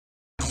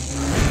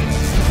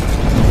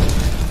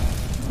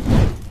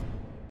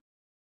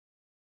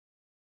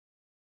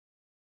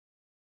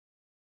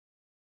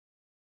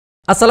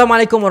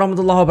Assalamualaikum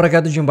warahmatullahi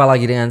wabarakatuh. Jumpa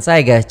lagi dengan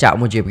saya guys,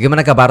 CAKMOJIB.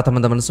 Gimana kabar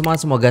teman-teman semua?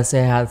 Semoga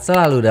sehat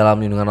selalu dalam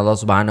lindungan Allah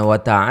Subhanahu wa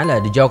taala,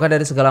 dijauhkan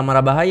dari segala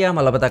mara bahaya,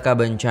 malapetaka,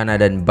 bencana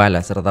dan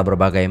bala serta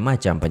berbagai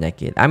macam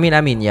penyakit. Amin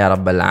amin ya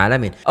rabbal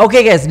alamin.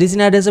 Oke guys, di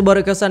sini ada sebuah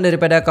requestan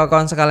daripada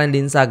kawan sekalian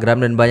di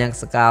Instagram dan banyak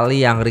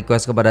sekali yang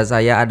request kepada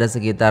saya. Ada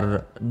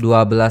sekitar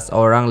 12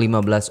 orang,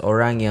 15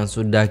 orang yang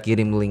sudah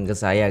kirim link ke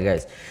saya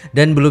guys.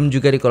 Dan belum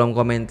juga di kolom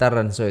komentar,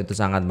 dan so itu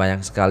sangat banyak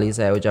sekali.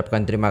 Saya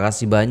ucapkan terima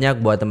kasih banyak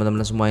buat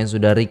teman-teman semua yang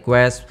sudah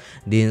request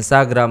di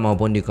Instagram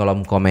maupun di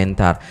kolom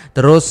komentar.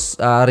 Terus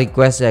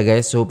request ya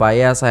guys,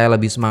 supaya saya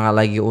lebih semangat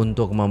lagi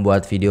untuk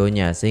membuat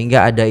videonya,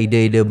 sehingga ada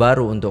ide-ide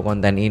baru untuk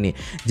konten ini.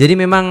 Jadi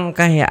memang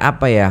kayak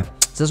apa ya,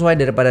 sesuai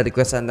daripada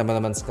requestan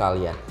teman-teman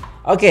sekalian.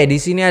 Oke, di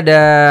sini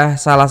ada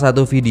salah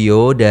satu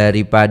video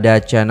daripada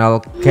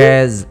channel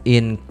Kaz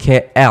in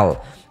KL.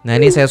 Nah,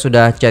 ini saya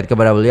sudah chat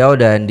kepada beliau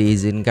dan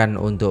diizinkan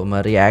untuk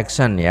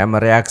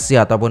mereaksi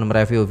ataupun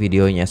mereview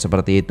videonya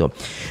seperti itu.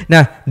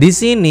 Nah, di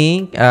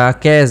sini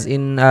Kaz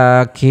in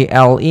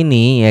KL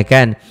ini ya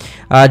kan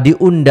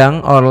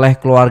diundang oleh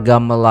keluarga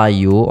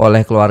Melayu,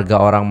 oleh keluarga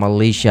orang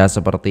Malaysia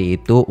seperti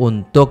itu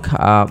untuk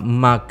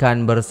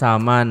makan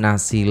bersama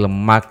nasi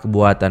lemak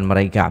buatan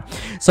mereka.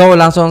 So,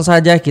 langsung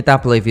saja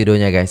kita play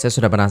videonya guys. Saya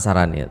sudah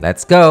penasaran nih.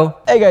 Let's go.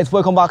 Hey guys,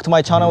 welcome back to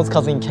my channel. It's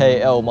Cousin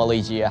KL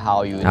Malaysia.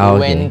 How you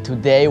doing?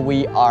 Today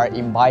we are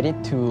invited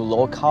to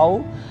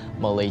local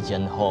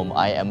Malaysian home.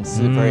 I am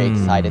super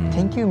excited.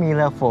 Thank you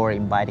Mila for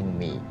inviting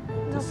me.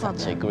 It's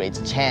such a great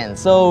chance.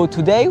 So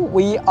today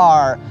we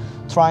are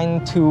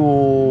trying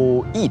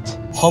to eat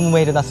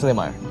homemade nasi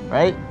lemak,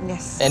 right?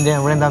 Yes. And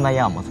then rendang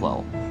ayam as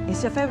well.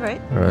 It's your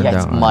favorite? Yeah,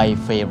 it's my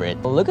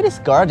favorite. Look at this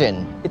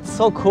garden. It's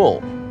so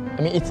cool.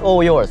 I mean, it's all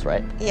yours,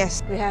 right?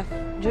 Yes. We have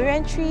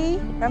durian tree,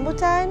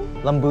 rambutan,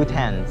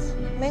 Rambutans.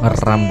 mango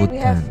stick, we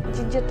have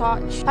ginger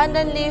torch,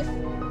 pandan leaf.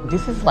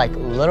 This is like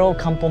little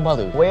kampung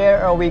baru. Where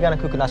are we gonna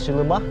cook nasi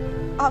lemak?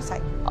 Outside.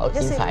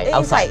 Just Inside.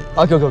 inside.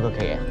 Okay.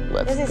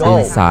 Let's Just go.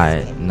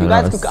 Inside. You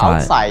guys cook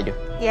outside.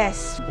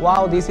 Yes.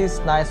 Wow, this is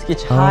nice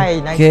kitchen. Hi,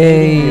 nice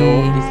meeting you.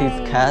 This is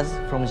Kaz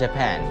from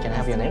Japan. Can I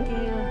have your name?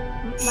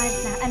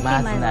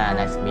 Mazna,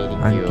 nice meeting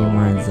you. Anti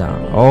Maza.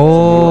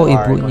 Oh, You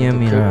are ibunya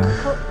going to Mira.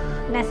 cook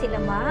Nasi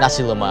lemak,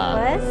 Nasi lemak.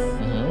 terus,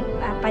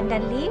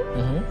 pandan leaf,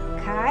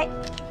 kite,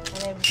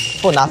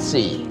 For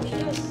nasi,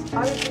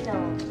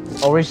 Original.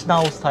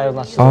 original style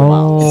nasi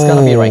lemak. It's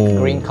gonna be like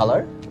green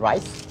color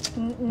rice.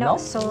 No?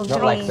 not so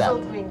Not green. like that. So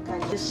green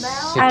kind. The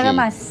smell. Sticky.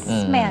 Aroma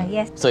smell,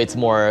 yes, So it's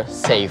more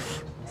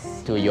safe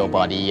to your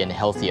body and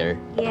healthier.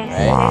 yes,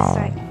 Right? that's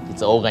right.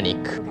 It's organic.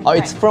 Oh,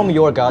 it's from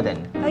your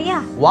garden. Oh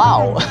yeah,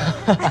 Wow.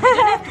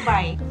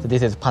 Bye. So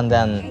this is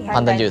pandan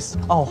Pandan. juice.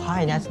 Oh,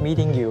 hi, nice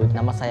meeting you.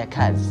 Nama saya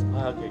Kaz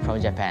from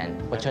Japan.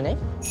 What's your name?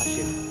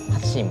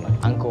 Hashim.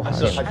 Uncle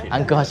Hashim.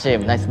 Uncle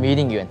Hashim, nice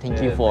meeting you and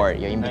thank you for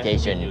your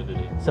invitation.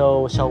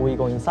 So, shall we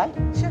go inside?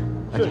 Sure.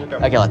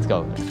 Okay, let's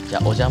go. じゃ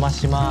あ、お邪魔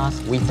しま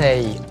す. We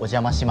say お邪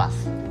魔しま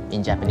す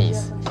in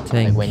Japanese.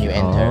 Like when you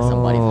enter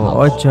somebody's house.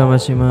 お邪魔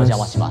します。お邪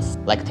魔します.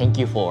 Like thank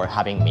you for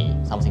having me.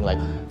 Something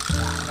like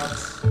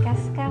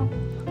kas kau.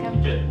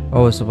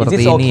 Oh, Is seperti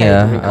this ini okay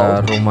ya to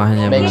record?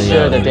 rumahnya make beliau.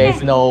 sure that there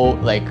is no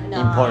like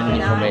important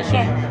Okay,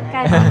 information.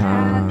 kas.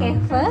 Okay,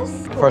 first.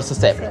 First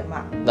step.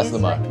 That's This the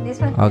one. mark. This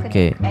one.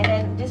 Oke. And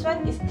then this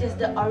one is just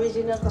the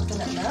original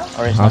coconut milk.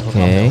 Original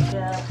Oke.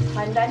 The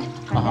pandan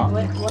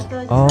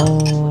water.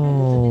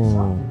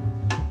 Oh.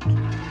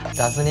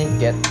 Doesn't it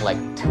get like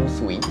too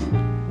sweet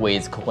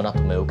with coconut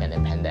milk and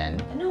then pandan?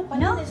 No, No,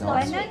 pandan is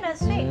not banana sweet. not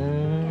sweet.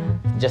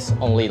 Just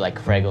only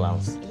like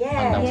fragrance.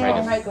 Yeah, Pandan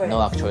yeah, fragrance.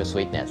 No actual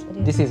sweetness.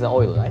 This is the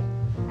oil, right?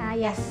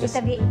 Yes, Just-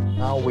 kita bi.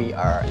 Now we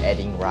are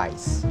adding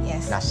rice.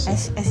 Yes. Nasi.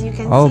 As you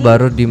can Oh, see.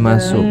 baru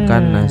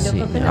dimasukkan The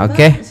nasinya. coconut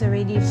Oke. milk is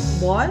already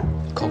boiled.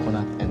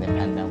 Coconut and then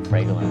pandan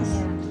fragrance.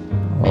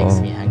 Yeah. Makes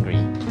Oh. me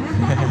hungry.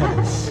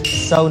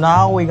 So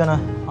now we're gonna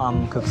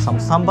cook some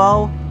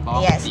sambal.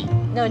 Yes.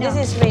 No, this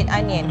is red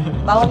onion.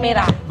 Bawang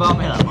merah. Bawang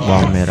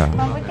merah.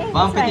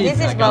 Bawang putih.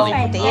 This is bawang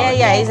putih.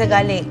 Yeah, it's a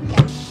garlic.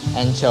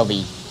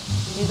 Anchovy.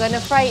 You're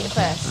gonna fry it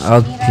first.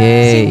 Oke,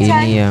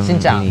 ini yang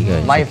Shinchan, ini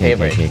guys. my Oke,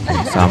 favorite. oke.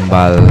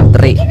 Sambal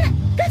teri.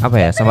 Apa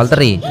ya? Sambal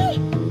teri.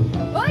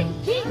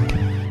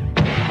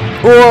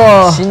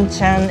 Wah.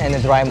 Shinchan and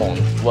Doraemon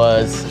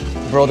was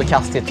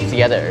broadcasted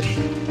together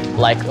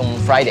like on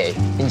Friday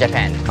in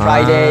Japan.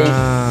 Friday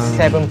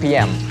 7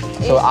 p.m.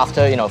 So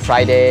after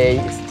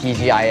Friday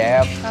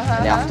TGIF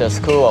and after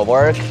school or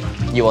work,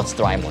 you watch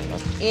Doraemon.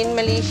 In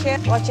Malaysia,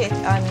 watch it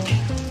on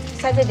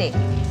Saturday.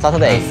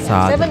 Saturday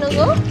Saat. 7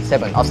 also?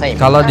 7 oh same.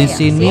 Kalau di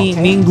sini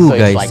Minggu So it's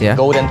guys like ya.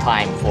 golden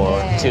time for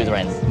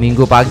children.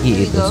 Minggu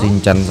pagi itu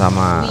Shinchan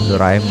sama We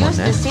Doraemon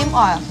use ya. the same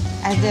oil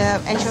as the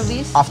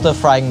anchovies. After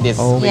frying this,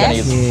 we're gonna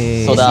Yes.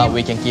 use so that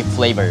we can keep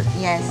flavor.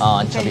 Yes.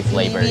 Anchovy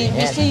flavor in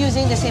We're it. still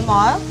using the same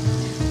oil.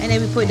 And then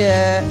we put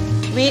the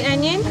red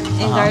onion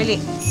and garlic.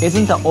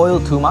 Isn't the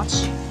oil too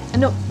much?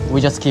 No,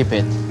 We just keep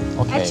it.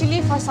 Okay.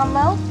 actually for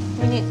sambal,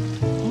 we need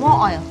more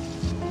oil.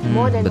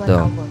 More than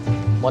betul. 1 hour.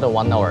 More than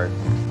 1 hour.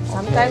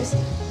 Sometimes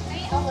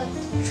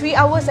 3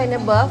 hours and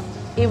above,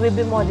 it will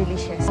be more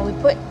delicious. We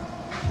put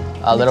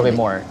A little bit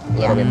more. A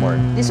little bit more.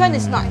 this one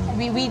is not.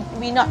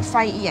 We not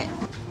fry it yet.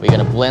 We're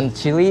gonna blend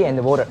chili and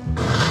the water.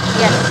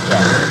 Yes.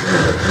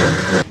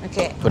 Yeah.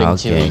 Okay. Putting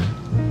Okay. chili.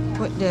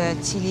 Put the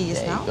chili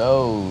just There you now. go.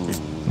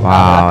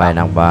 Wow,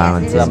 enak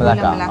banget Yes, sih. this is Gula gula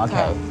melaka. melaka.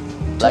 Okay.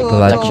 Like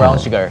To- brown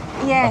sugar.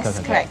 Yes,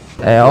 Okay. correct.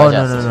 Oh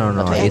Adjust.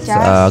 no. Okay, It's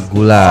adjust.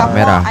 gula Some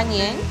merah. more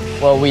onion.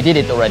 Well, we did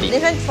it already.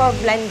 This one for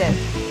blender.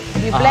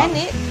 We blend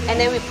it and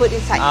then we put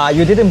inside.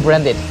 You didn't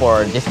blend it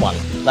for this one.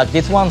 Like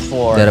this one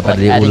for Daripada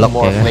like, adding diulek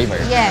more ya kan? flavor.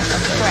 Yes,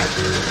 correct.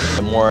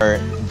 The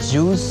more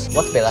juice.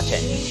 What's belacan?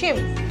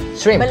 Shrimp.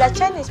 Shrimp.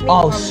 Belacan is made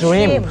Oh, from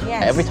shrimp.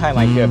 Yes. Every time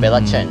I hear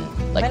belacan,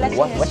 like Belacan is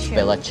what's shrimp.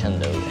 belacan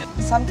though?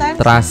 Sometimes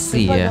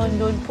Terasi, people ya.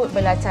 don't put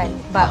belacan,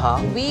 but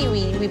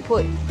we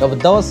put No, but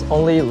that was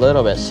only a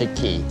little bit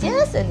shaky.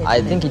 just a little. I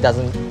think it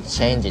doesn't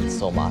change it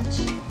so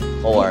much.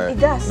 Or It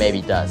does. maybe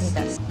it does. It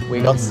does.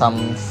 We got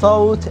some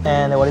salt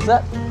and what is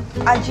that?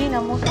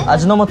 Ajinomoto.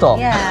 Ajinomoto.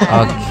 Yeah.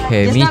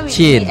 Okay, Just now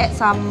micin. we add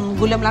some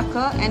gula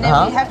melaka and then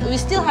we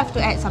still have to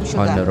add some Oh,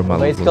 sugar.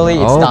 normal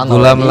Basically, gula. it's Oh, done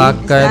gula already. melaka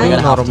It's itu done. We're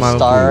gonna have to normal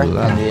stir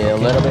gula. and a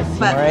little bit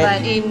But simmer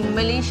it. in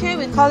Malaysia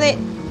we call it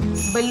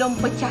belum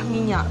pecah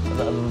minyak.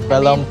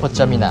 Belum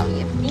pecah minyak.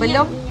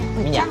 Belum Minyak.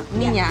 pecah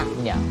minyak.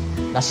 Minyak.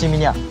 Nasi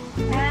minyak.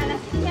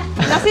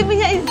 Nasi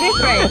minyak is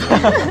different.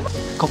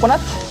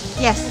 Coconut?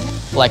 Yes.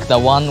 Like the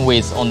one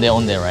with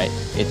onde-onde, right?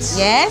 It's.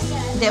 Yes.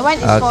 That one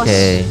is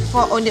Okay.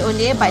 for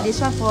onde-onde, but this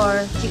one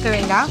for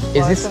chicken rendang.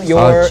 Is for this tumis.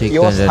 your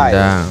chicken style,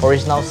 rendang.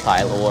 original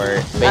style,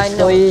 or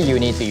basically you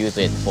need to use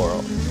it for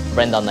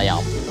rendang ayam?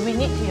 We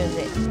need to use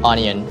it.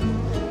 Onion,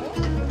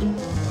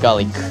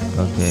 garlic.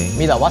 Okay.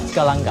 Mila, what's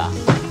galanga?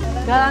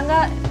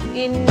 Galanga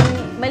in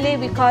Malay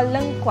we call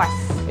lengkuas.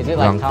 Is it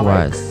like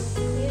turmeric? Lengkuas.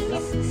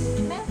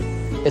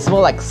 It's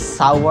more like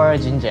sour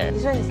ginger.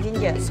 This one is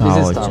ginger.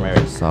 Sour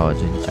turmeric. Sour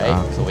ginger.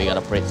 Right? So we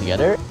gotta put it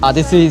together.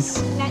 This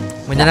is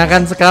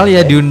Menyenangkan sekali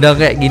ya diundang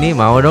kayak gini.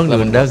 Mau dong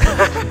diundang.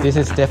 this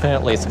is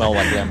definitely smell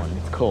like lemon.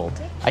 It's cool.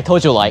 I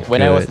told you like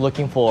when I was Good.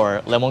 looking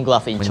for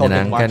lemongrass in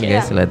chocolate Menyenangkan market,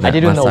 guys lihat I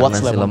didn't know masak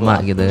what's nasi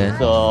lemak lemongrass. gitu kan.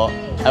 So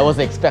I was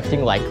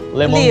expecting like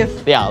lemon Leaf.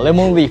 Yeah,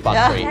 lemon leaf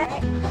actually.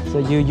 So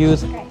you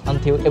use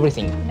until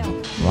everything.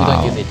 You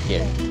don't Wow. use it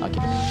here. Okay.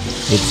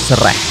 It's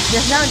sereh.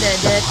 Just now the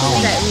thing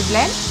that we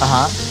blend.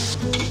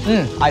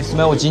 I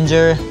smell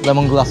ginger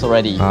lemongrass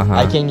already. Uh-huh.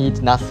 I can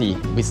eat nasi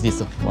with this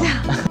one.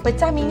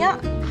 Pecah minyak.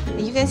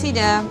 You can see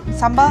the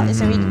sambal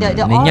is already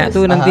the oil Minyak is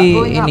tuh nanti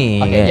going up. ini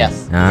Okay, ya.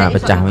 yes. Nah, That is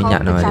pecah what we minyak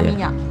call namanya pecah dia.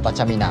 minyak.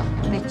 Pachamina.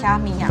 Pecah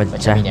minyak.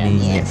 Pecah minyak.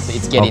 Yes,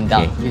 it's getting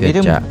Okay, done. You good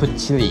didn't job. put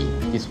chili.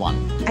 This one.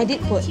 I did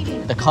put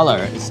The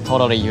color is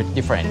totally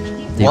different.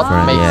 What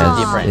Different, makes yes. it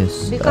different? It's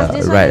because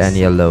this red one and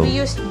is, yellow. we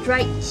use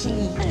dried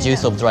chili.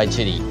 Juice of dried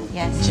chili.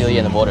 Yes. Chili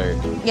and water.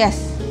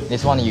 Yes.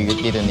 This one you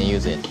didn't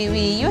use it.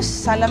 We use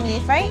salam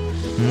leaf, right?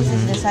 This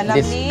is the salam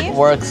This leaf.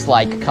 works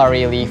like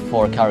curry leaf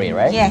for curry,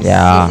 right? Yes.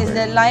 Yeah. This is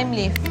the lime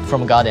leaf.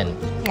 From garden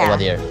Yeah.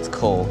 over there. It's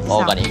cool.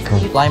 Sounds Organic.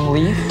 good. Lime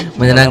leaf.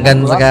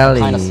 Menyenangkan lemongrass, sekali.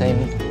 Kind of same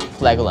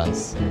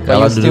fragrance.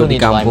 Kalau But you still duduk di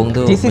need kampung lime.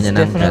 tuh This is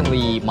menyenangkan.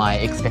 definitely my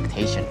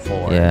expectation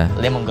for Yeah.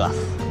 lemongrass.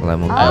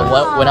 Lemon.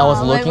 When I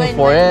was when- looking when-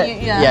 for when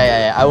it, you-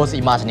 yeah, I was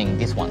imagining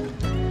this one.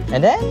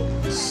 And then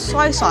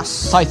Soy sauce.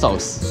 soy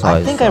sauce. Soy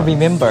I think I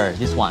remember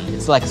this one.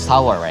 It's like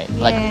sour, right?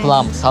 Like Yes.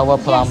 plum, sour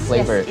plum Yes,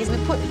 flavor. Yes. If we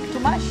put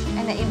too much,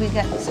 and then it will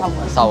get sour.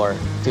 Sour,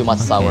 too much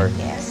sour.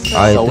 Yes.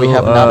 Ah, So itu, we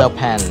have another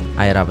pan.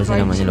 Air apa sih For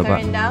namanya chicken lupa?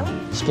 rendang,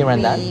 Chicken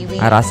rendang. we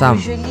Air asam.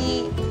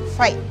 usually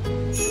fry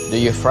Do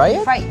you fry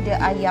it? the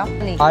ayam.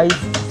 I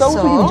thought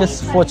So- you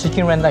just for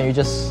chicken rendang you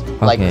just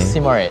like Okay.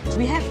 simmer it.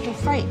 We have to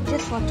fry it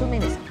just for 2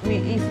 minutes.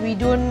 If we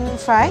don't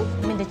fry,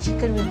 I mean the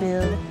chicken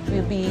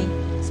will be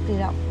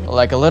split up.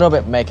 Like a little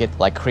bit make it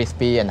like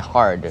crispy and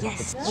hard.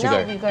 Yes. It's Now sugar.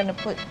 we're gonna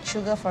put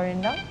sugar for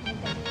rendang.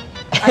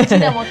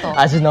 Ajinomoto.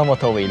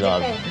 Ajinomoto we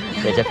love.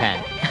 The Japan.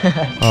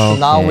 So Oke.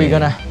 now we're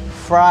gonna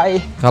fry.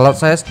 Kalau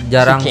saya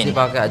jarang Chicken. sih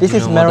pakai This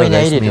is Ajinomoto guys.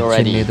 marinated Micin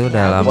already. itu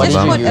udah lama What Just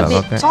did you put banget a nggak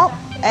bit pakai. salt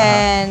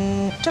and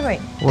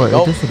turmeric. Wah,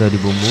 Nope. itu sudah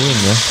dibumbuin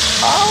ya.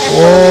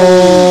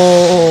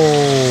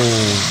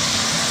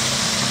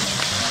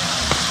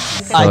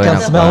 I So can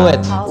enak smell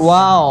it. banget.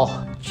 Wow.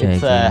 It's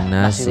Chicken nasi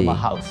nasi. rumah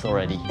house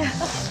already.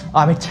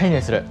 Ah, make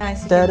Chinese food.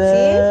 As you can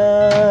see.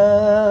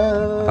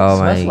 Oh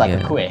my Smells like a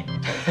God. kue.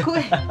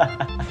 Cool.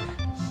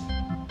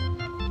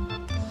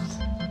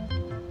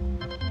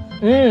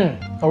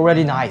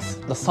 Already nice.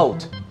 The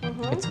salt,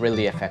 it's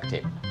really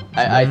effective.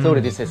 I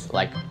thought this is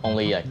like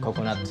only like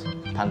coconut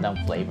pandan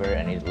flavor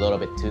and it's a little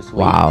bit too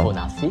sweet Wow. for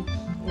nasi.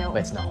 No.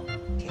 But no,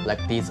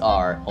 like these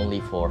are only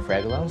for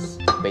fragrance.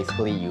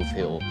 Basically, you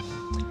feel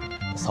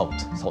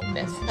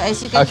saltness.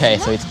 As you can Okay,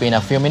 see, so it's been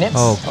a few minutes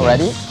Okay.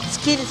 already.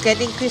 skin is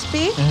getting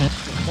crispy.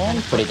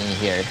 Then put it in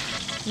here.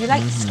 You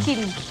like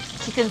skin,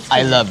 chicken skin.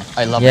 I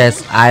love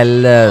Yes, it. I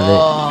love it.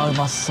 Oh,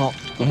 maso.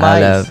 I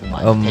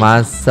love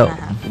masuk.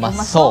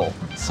 Maso.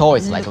 So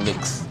it's like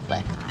lips.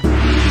 Like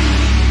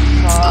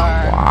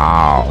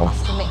Wow.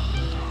 To make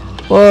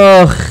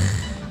Wah,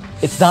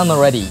 it's done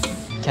already.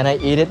 Can I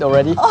eat it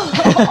already?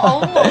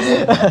 almost.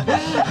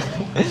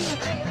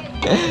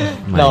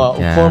 No,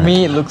 God. for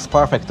me it looks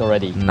perfect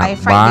already. I Enak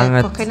fried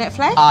banget. the coconut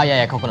flat,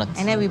 Yeah, coconut.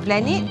 and then we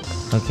blend it.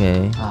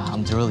 Oke.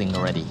 I'm drooling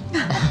already.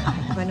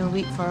 I'm gonna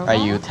wait for a Are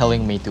while. you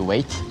telling me to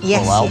wait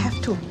Yes, for a while? you have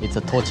to. It's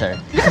a torture.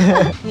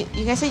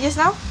 You guys say just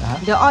now,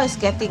 the oil is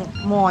getting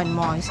more and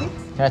more. You see?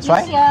 Can I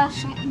try?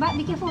 Yes, but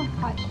be careful.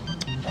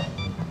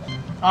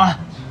 Hot.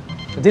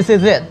 This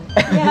is it.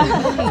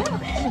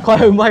 こ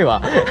れうまい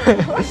わ。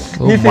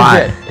This is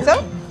my. it.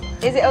 So,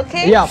 is it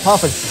okay? Yeah,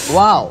 perfect.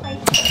 Wow.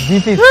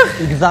 This is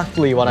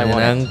exactly what I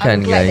wanted.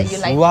 Menyenangkan I'm glad that guys. you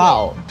like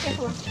Wow.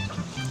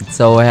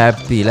 So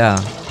happy lah.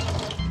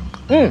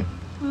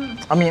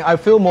 I mean, I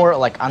feel more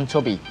like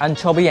anchovy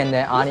and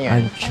then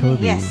onion.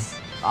 Anchovy. Yes.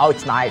 Oh,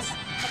 it's nice.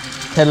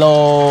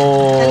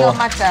 Telur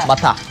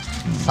mata.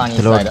 Sun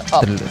Telur,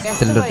 inside.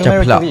 telur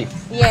Turmeric ceplok. leaf.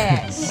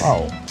 Yes.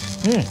 Wow.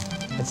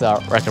 It's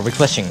like a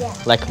refreshing,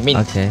 like mint,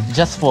 Okay.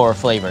 just for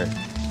flavor.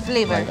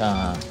 Flavor.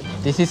 Like,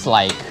 this is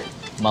like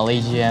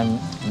Malaysian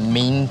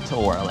mint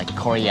or like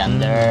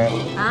coriander,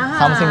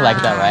 something like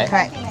that, right?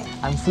 Correct.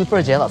 I'm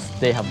super jealous.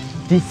 They have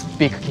this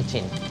big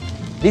kitchen.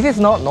 This is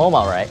not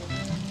normal, right?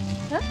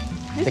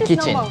 This The is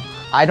kitchen. normal.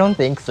 I don't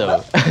think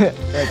so.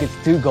 Like it's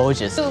too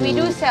gorgeous. So we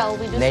do sell.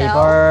 We do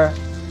neighbor,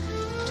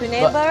 sell to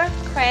neighbor,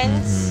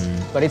 friends.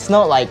 but it's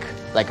not like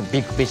a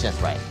big business,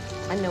 right?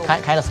 I know.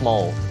 Kind of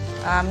small,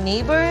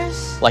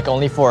 Neighbors. like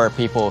only for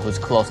people who's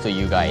close to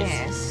you guys.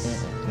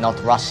 Yes. Not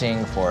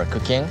rushing for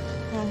cooking.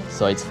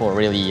 So it's for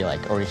really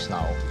like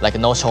original, like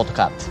no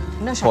shortcut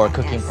No for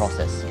shortcut, cooking yes.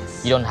 process.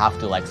 Yes. You don't have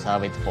to like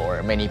serve it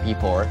for many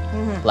people,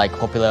 like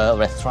popular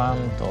restaurant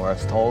or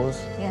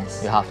stores. Yes.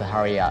 You have to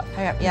hurry up.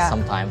 Hurry up, yeah.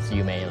 Sometimes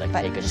you may like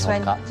But take a this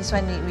one,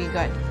 shortcut. we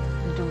got.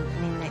 We do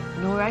like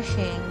no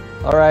rushing.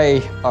 All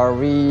right, are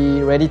we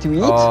ready to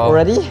eat Oh.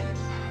 already?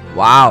 I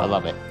Wow.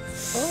 love it.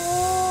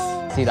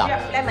 Sidap,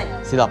 Lemon.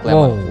 sidap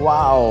lemon.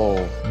 Wow.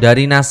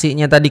 Dari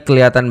nasinya tadi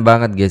kelihatan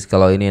banget guys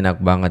kalau ini enak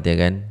banget ya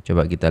kan.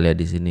 Coba kita lihat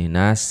di sini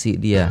nasi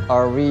dia.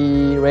 Are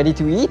we ready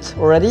to eat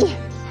already?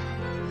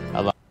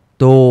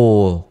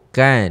 Tuh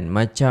kan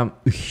macam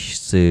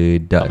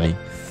sedap nih.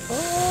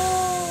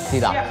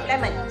 Sidap,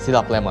 Lemon.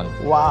 sidap lemon.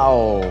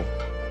 Wow.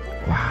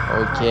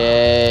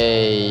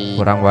 Okay.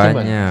 Kurang Timun.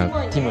 banyak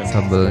Timun.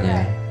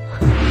 sambelnya.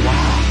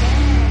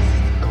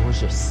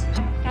 Gorgeous.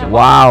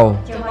 Wow.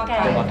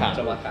 Makan.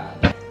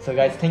 So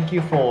guys, thank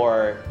you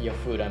for your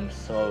food. I'm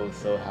so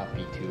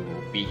happy to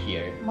be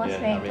here. Most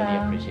I really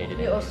welcome. appreciate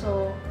We it.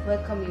 also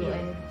welcome you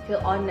and feel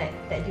honored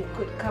that you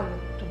could come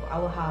to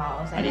our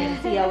house and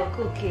see our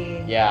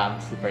cooking. Yeah, I'm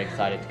super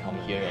excited to come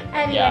here and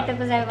yeah,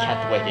 Arigatou gozaimasu.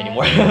 can't wait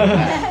anymore.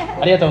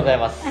 ありがとうござい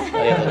ます。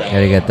あ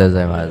りがとうご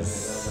ざいま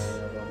す。 Arigatou gozaimasu.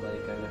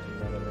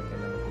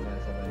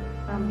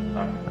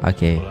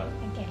 Oke. Okay.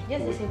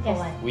 Just a simple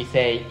one. We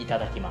say いた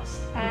だきま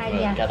す。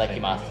Yeah. いただ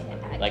きます。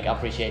Like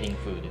appreciating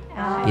food.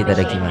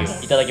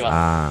 Itadakimasu. いただき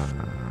ます。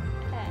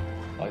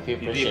 Ah. I feel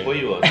いい pressure. ぽ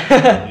いわ。い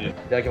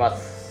ただきま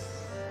す。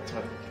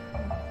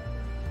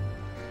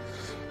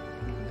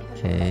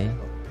 Oke.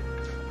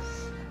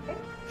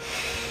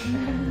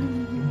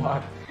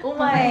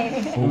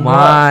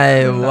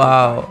 Umay.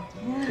 Wow.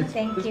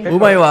 Thank you.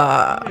 Umay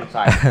wa.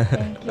 Sorry.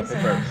 Thank you so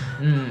much.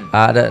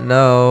 I don't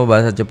know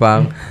bahasa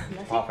Jepang.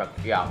 Perfect.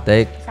 Yeah.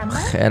 Take.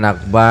 Enak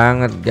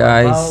banget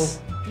guys.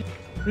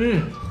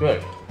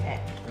 Good.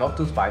 Not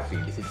too spicy.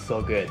 This is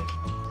so good.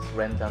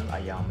 Rendang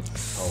ayam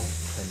is so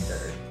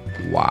tender.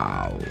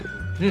 Wow.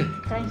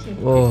 Crunchy.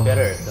 Oh.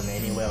 Better than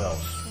anywhere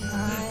else.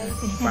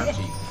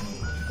 Crunchy.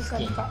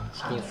 Skin.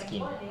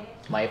 Skin.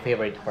 My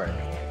favorite part.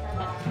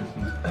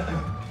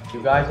 You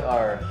guys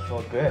are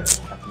so good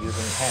at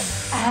using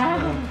hands.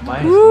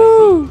 Mine is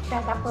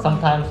messy.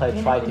 Sometimes I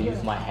try to use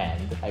my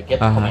hand. I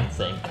get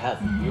comments saying, "God,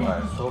 you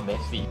are so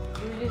messy."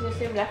 We use the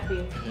same left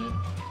hand.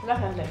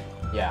 Left and left.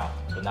 Yeah.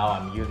 So now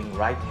I'm using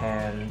right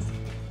hands,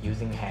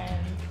 using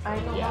hands. I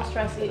know Yeah. how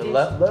stress it A is.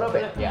 little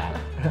bit. Yeah.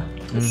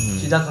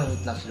 She doesn't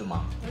eat nasi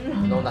lemak.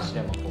 No nasi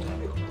lemak for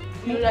her.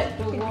 You like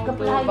to go to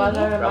Kepala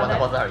Bazar ini. Ramadan Ramadan.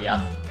 Bazaar,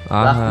 yes.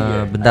 Last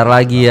year. Bentar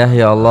lagi ya,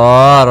 ya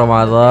Allah,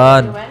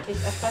 Ramadan. It's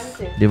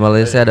expensive. Di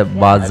Malaysia ada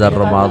bazar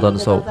Ramadan,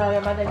 so Bazar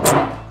Ramadan.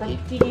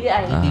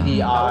 TDI.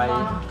 TDI,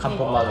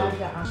 Kampung Lalu.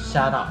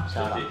 Shut up.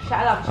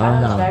 Shalam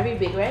is very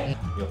big, right?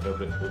 Your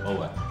favorite food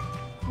or what?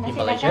 In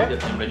Malaysia?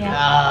 Just in Malaysia.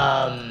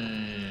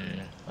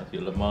 Nasi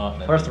lemak.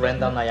 nasi First lemak.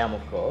 rendang ayam,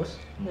 of course.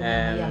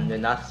 And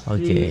the nasi.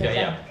 Okay.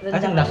 Ayam. I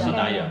think nasi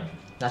Ayam.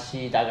 Nasi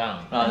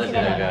dagang. Nasi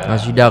dagang.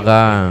 nasi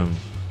dagang.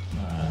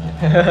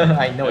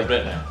 I know it.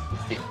 Favorite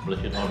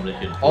Malaysian or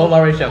Malaysian. All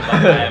Malaysian.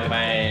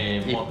 My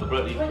more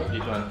favorite is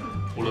this one.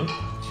 Pulut.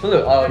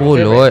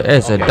 Pulut,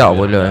 sedap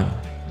pulut.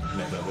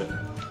 My favorite.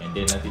 And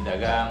then nasi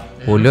dagang.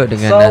 Pulut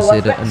dengan So, nasi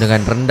what's next?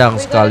 dengan rendang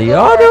We're sekali.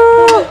 gonna go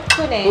Aduh. for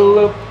kuning.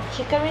 Pulut.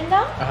 Chicken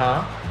rendang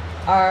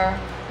or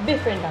beef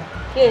rendang?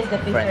 Here is the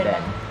beef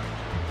rendang.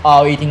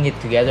 Oh, eating it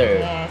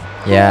together. Yes.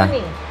 Yeah.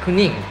 Kuning.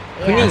 Kuning.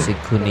 Nasi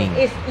kuning.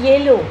 It's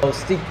yellow. Oh,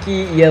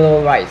 sticky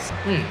yellow rice.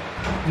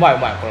 うまい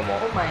これも。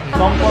 Oh my. チ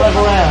ャンポダ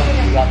ゴラ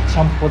ンがチ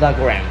ャンポダ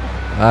ゴラン。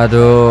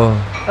 Aduh.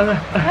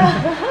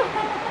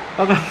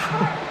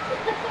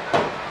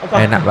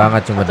 Enak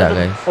banget Sumedang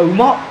guys. あ、う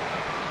まっ。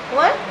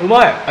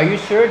Umar, are you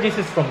sure this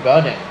is from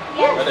garden?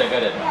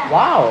 Got it.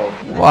 Wow.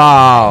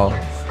 Wow,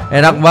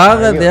 enak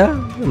banget ya,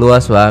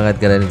 luas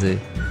banget keren sih.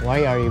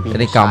 Why are you being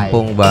Ini shy?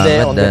 kampung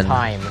banget On dan the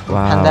time.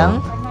 wow. Pandang.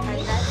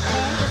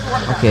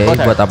 Oke,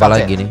 Butter, buat apa that's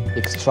lagi it. nih?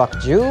 Extract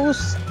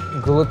juice,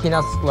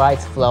 glutinous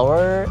rice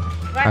flour.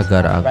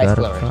 Agar Rice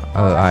flour.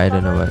 I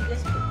don't know what.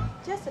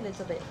 Just a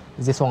little bit.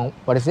 Is this one?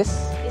 What is this?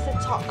 It's a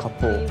chalk.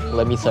 Kapur.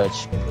 Let me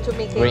search. To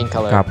make Green it,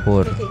 color.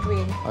 Kapur. make it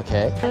green.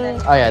 Okay.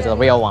 Oh yeah, the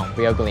real one,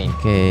 real green.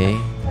 Oke.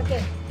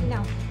 Okay,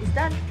 now it's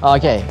done.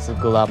 Okay, so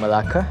gula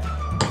melaka.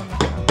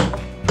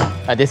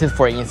 This is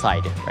for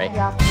inside, right?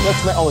 Yeah.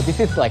 Oh,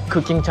 this is like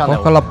cooking Oh, channel.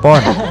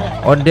 kelepon.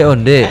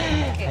 Onde.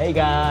 Hey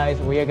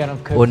guys, we are gonna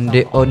cook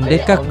Onde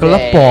kah onde.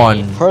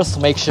 kelepon? First,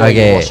 make sure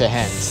Okay. you wash your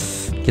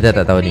hands. Kita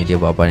tak tahu nih dia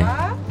buat apa nih.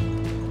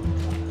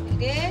 Like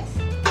this.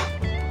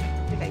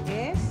 Like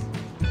this.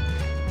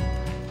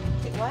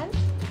 Take one.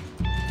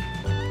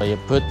 So you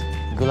put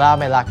gula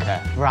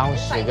melaka, brown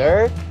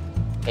sugar,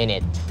 in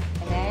it.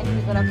 And then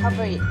we're gonna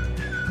cover it.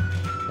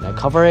 And I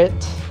cover it.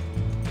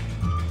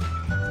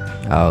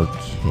 Oke.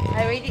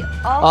 I already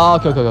all. Oh,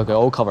 okay.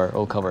 All cover.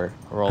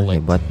 Roll Oke,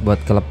 it. buat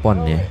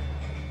kelepon ya.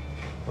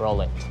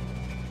 Roll it.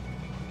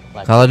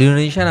 Like Kalau di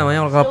Indonesia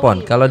namanya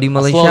kelepon. Kalau di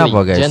Malaysia Slowly, apa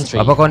guys? gently.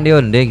 Apa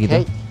konde-onde gitu?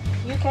 Okay.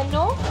 You can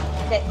know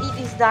that it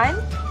is done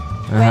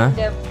Uh-huh. when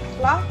the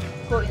flour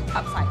go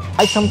upside.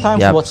 I sometimes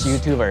Yep. watch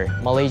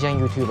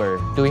Malaysian YouTuber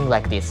doing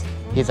like this.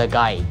 He's a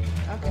guy.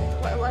 Okay.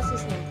 What's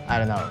his name?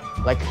 I don't know.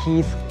 Like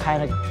he's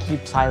kind of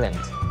keep silent.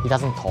 He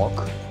doesn't talk.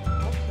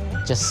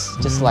 Okay.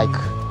 Just like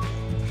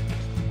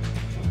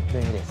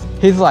doing this.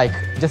 He's like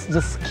just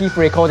keep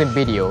recording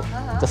video,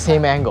 the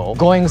same angle,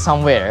 going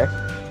somewhere.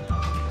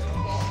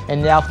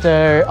 And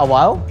after a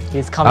while,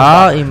 he's coming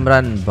Oh, back.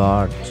 Imran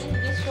Bart. And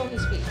then you show his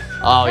face.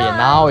 Oh yeah,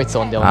 now it's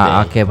on the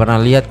Oke, pernah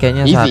lihat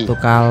kayaknya Easy. satu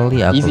kali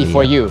aku Easy lihat.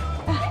 for you,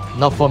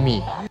 not for me.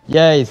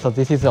 Yeah, so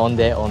this is on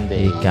the.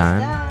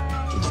 Ikan.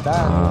 It's Oh,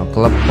 done.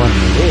 kelepon.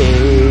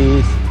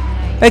 Yes.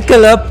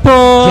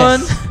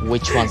 Kelepon. Yes.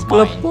 Which one's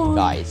mine, Kelepon.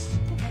 guys?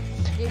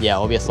 Yeah,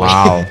 obviously.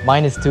 Wow.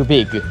 Mine is too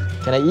big.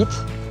 Can I eat?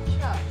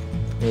 Sure.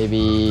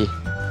 Maybe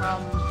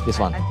From this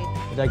one. I think.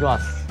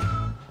 Itadakimasu.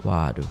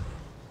 Waduh.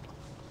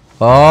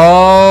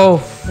 Oh,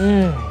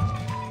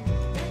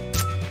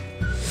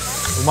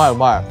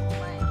 Umar.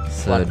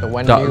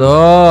 When sedap you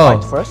tuh.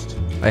 bite first,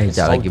 it's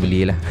Sekejap lagi salty.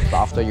 belilah. But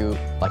after you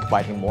like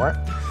biting more,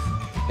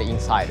 the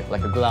inside,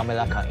 like a gula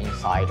melaka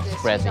inside,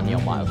 spreads in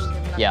your mouth.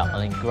 Yeah,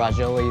 and then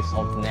gradually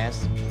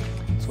saltiness,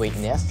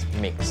 sweetness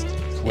mixed,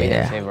 sweet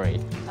Yeah. and savory.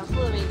 I'm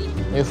full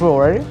already. You full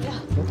already?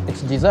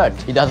 It's dessert.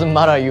 It doesn't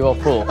matter you are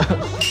full.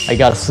 I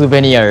got a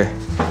souvenir.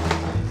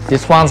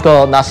 This one's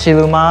called nasi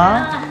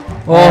lemak.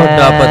 Oh,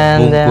 dapat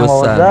And then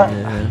what was that?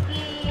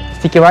 bungkusannya.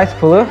 Sticky rice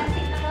pull,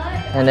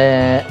 and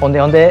then onde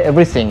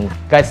everything.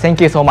 Guys, thank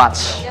you so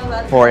much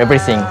for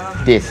everything.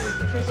 This,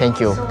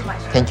 thank you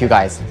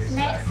guys.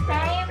 Next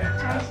time,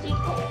 she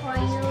cook for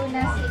you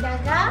nasi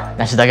dagang.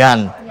 Nasi dagang,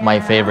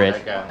 my favorite.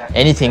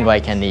 Anything I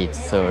can eat.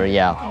 So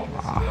yeah.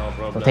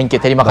 So, thank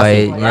you. Terima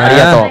kasih.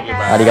 Baiknya.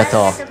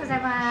 Arigato.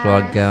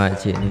 Keluarga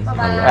makcik ni.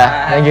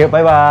 Thank you.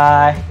 Bye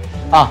bye.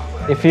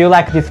 If you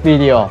like this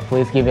video,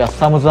 please give me a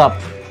thumbs up.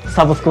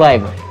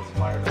 Subscribe.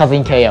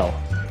 Cousin KL.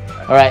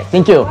 Alright.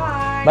 Thank you.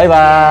 Bye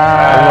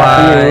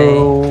bye. See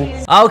you.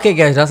 Oke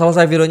guys, sudah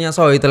selesai videonya.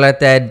 So itulah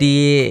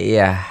tadi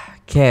ya,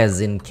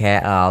 Cousin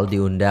KL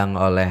diundang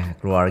oleh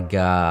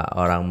keluarga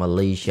orang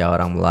Malaysia,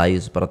 orang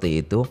Melayu seperti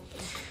itu,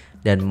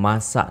 dan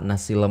masak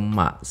nasi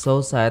lemak. So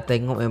saya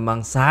tengok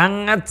memang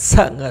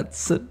sangat-sangat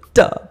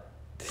sedap.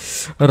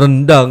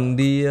 Rendang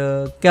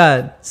dia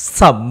kan,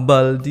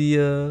 sambal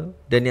dia,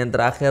 dan yang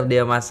terakhir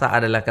dia masak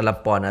adalah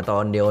kelepon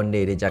atau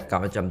onde-onde, dia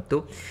cakap macam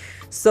tu.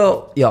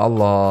 So ya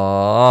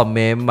Allah,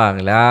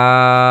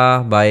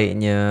 memanglah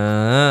baiknya.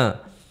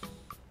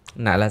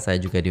 Naklah saya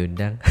juga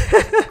diundang.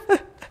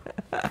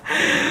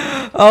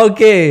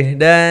 Oke,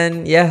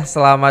 dan ya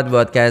selamat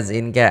buat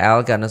Cousin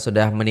KL karena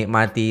sudah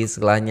menikmati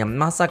segalanya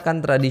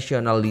masakan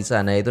tradisional di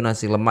sana, itu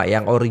nasi lemak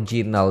yang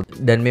original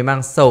dan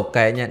memang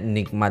kayaknya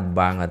nikmat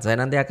banget. Saya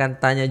nanti akan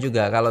tanya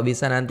juga kalau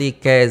bisa nanti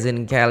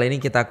Cousin KL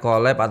ini kita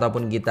collab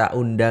ataupun kita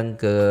undang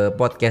ke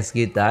podcast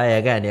kita ya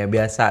kan, ya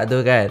biasa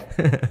tuh kan.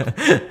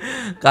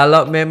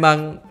 Kalau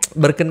memang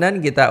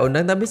berkenan kita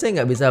undang, tapi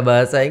saya nggak bisa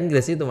bahasa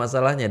Inggris, itu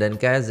masalahnya. Dan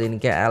Cousin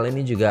KL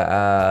ini juga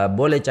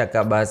boleh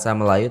cakap bahasa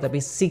Melayu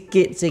tapi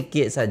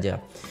sikit-sikit saja.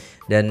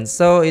 Dan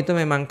so itu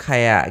memang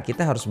kayak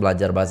kita harus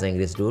belajar bahasa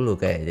Inggris dulu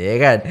kayaknya ya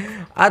kan,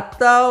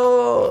 atau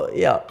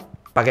ya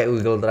pakai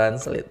Google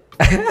Translate.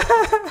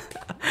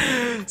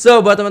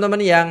 So buat teman-teman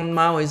yang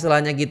mau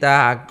istilahnya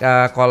kita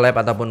collab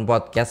ataupun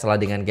podcast lah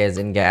dengan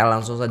Cousin KL,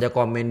 langsung saja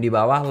komen di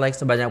bawah, like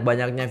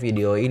sebanyak-banyaknya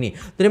video ini.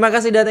 Terima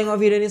kasih sudah tengok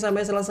video ini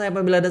sampai selesai.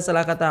 Apabila ada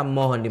salah kata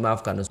mohon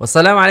dimaafkan.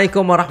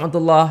 Wassalamualaikum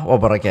warahmatullahi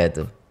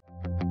wabarakatuh.